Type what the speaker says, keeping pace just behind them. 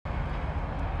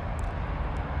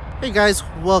Hey guys,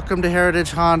 welcome to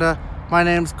Heritage Honda. My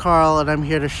name's Carl and I'm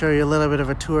here to show you a little bit of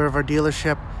a tour of our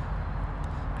dealership.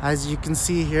 As you can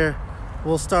see here,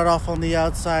 we'll start off on the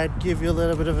outside, give you a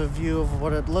little bit of a view of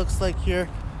what it looks like here.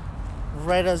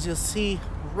 Right as you'll see,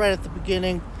 right at the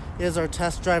beginning is our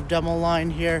test drive demo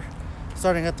line here,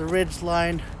 starting at the Ridge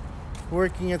line,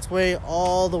 working its way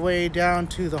all the way down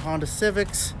to the Honda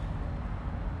Civics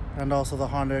and also the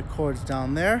Honda Accords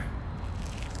down there.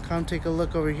 Come take a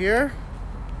look over here.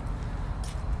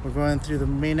 We're going through the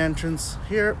main entrance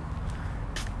here.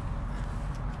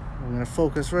 I'm going to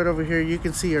focus right over here. You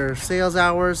can see our sales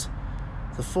hours,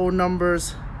 the phone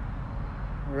numbers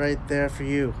right there for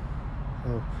you.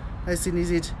 So nice and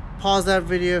easy to pause that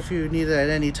video if you need it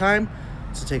at any time.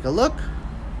 So take a look.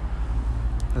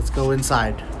 Let's go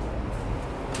inside.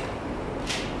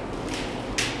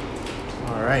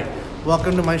 All right,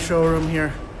 welcome to my showroom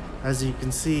here. As you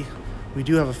can see, we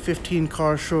do have a 15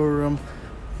 car showroom.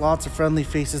 Lots of friendly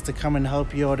faces to come and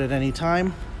help you out at any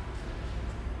time.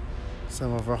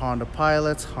 Some of our Honda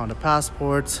Pilots, Honda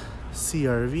Passports,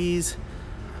 CRVs,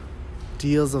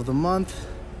 deals of the month,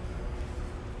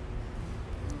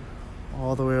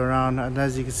 all the way around. And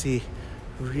as you can see,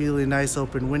 really nice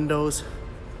open windows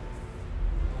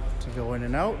to go in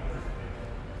and out.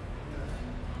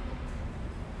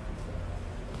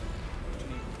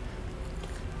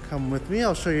 Come with me,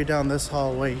 I'll show you down this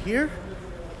hallway here.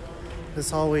 This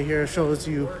hallway here shows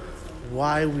you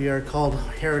why we are called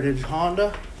Heritage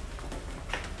Honda.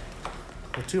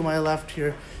 So to my left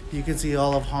here, you can see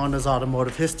all of Honda's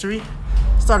automotive history,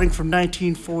 starting from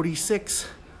 1946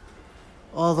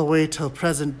 all the way till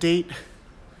present date.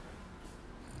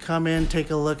 Come in, take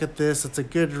a look at this. It's a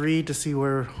good read to see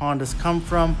where Honda's come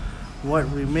from, what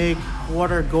we make,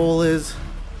 what our goal is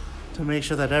to make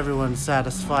sure that everyone's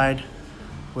satisfied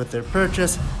with their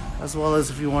purchase, as well as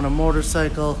if you want a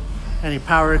motorcycle, any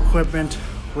power equipment,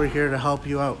 we're here to help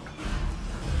you out.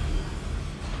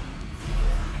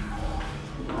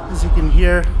 As you can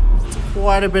hear, it's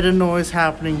quite a bit of noise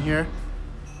happening here.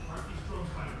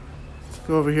 Let's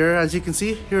go over here. As you can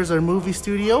see, here's our movie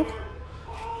studio.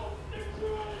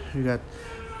 We got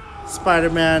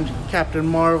Spider-Man, Captain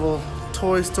Marvel,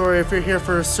 Toy Story. If you're here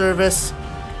for a service,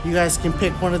 you guys can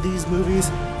pick one of these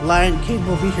movies. Lion King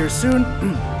will be here soon.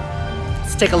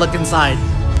 Let's take a look inside.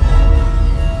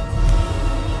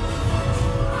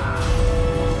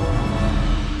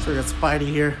 So we got Spidey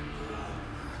here.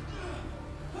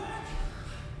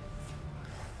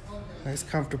 Nice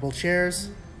comfortable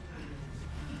chairs.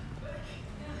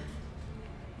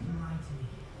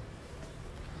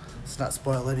 Let's not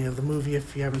spoil any of the movie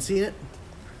if you haven't seen it.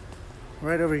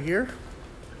 Right over here,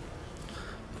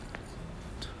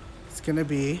 it's gonna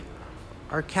be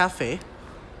our cafe.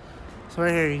 So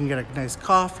right here you can get a nice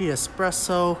coffee,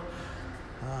 espresso,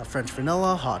 French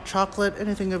vanilla, hot chocolate,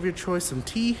 anything of your choice, some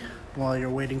tea while you're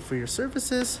waiting for your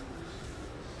services.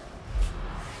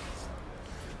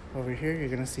 Over here you're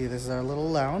gonna see this is our little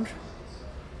lounge.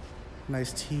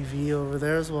 Nice TV over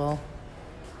there as well.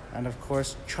 And of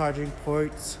course, charging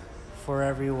ports for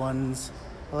everyone's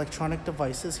electronic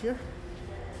devices here.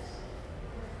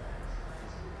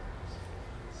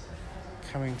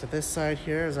 Coming to this side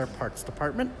here is our parts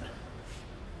department.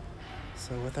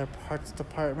 So with our parts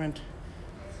department,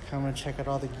 come and check out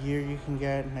all the gear you can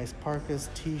get. Nice parkas,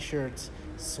 t-shirts,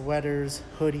 sweaters,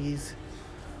 hoodies.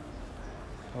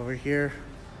 Over here,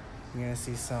 you're gonna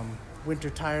see some winter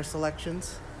tire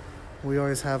selections. We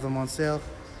always have them on sale.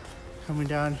 Coming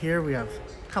down here, we have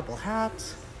a couple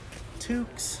hats,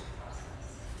 toques,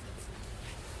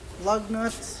 lug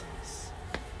nuts,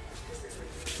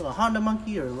 a little Honda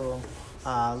monkey or a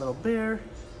little bear.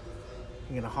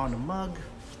 You get a Honda mug.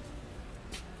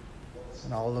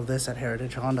 And all of this at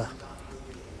Heritage Honda.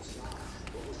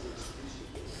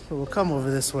 So we'll come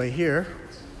over this way here.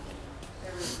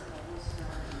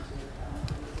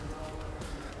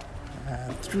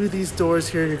 And through these doors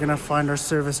here, you're gonna find our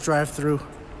service drive-through.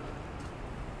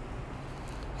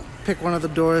 Pick one of the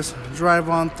doors, drive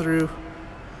on through,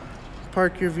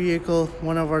 park your vehicle.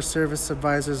 One of our service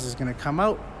advisors is gonna come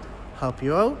out, help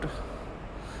you out.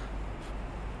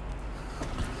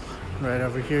 Right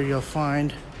over here, you'll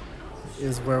find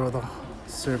is where the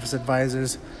service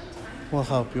advisors will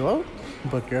help you out,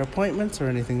 book your appointments or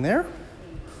anything there.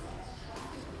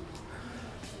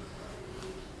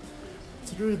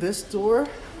 Through this door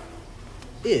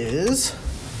is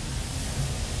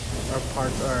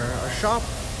our shop.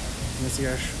 You can see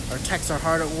our techs are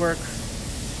hard at work,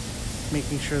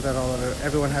 making sure that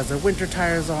everyone has their winter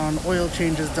tires on, oil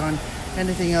changes done,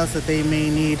 anything else that they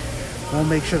may need, we'll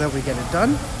make sure that we get it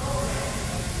done.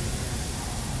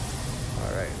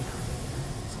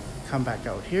 come back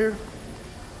out here.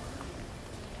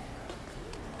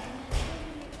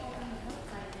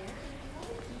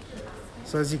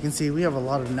 So as you can see, we have a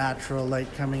lot of natural light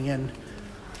coming in,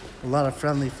 a lot of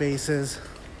friendly faces,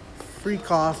 free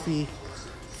coffee,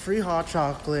 free hot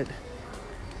chocolate,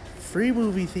 free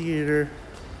movie theater,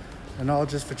 and all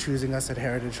just for choosing us at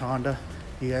Heritage Honda.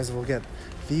 You guys will get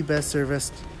the best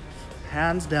service,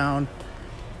 hands down.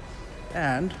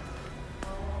 And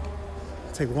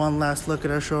take one last look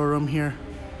at our showroom here.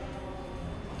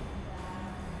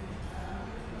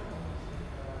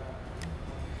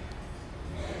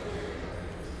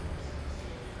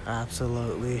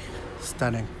 Absolutely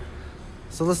stunning.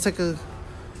 So let's take a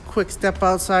quick step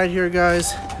outside here,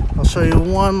 guys. I'll show you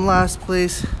one last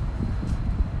place.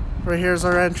 Right here's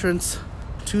our entrance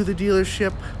to the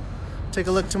dealership. Take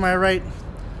a look to my right.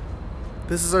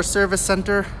 This is our service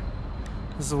center.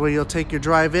 This is where you'll take your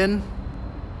drive in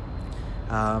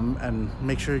and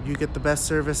make sure you get the best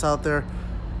service out there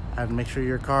and make sure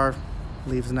your car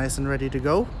leaves nice and ready to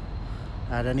go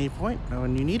at any point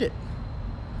when you need it.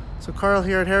 So Carl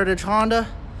here at Heritage Honda.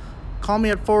 Call me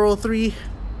at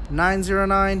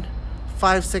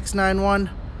 403-909-5691.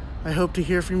 I hope to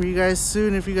hear from you guys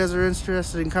soon if you guys are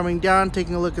interested in coming down,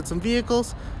 taking a look at some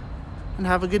vehicles, and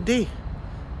have a good day.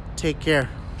 Take care.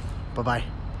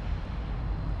 Bye-bye.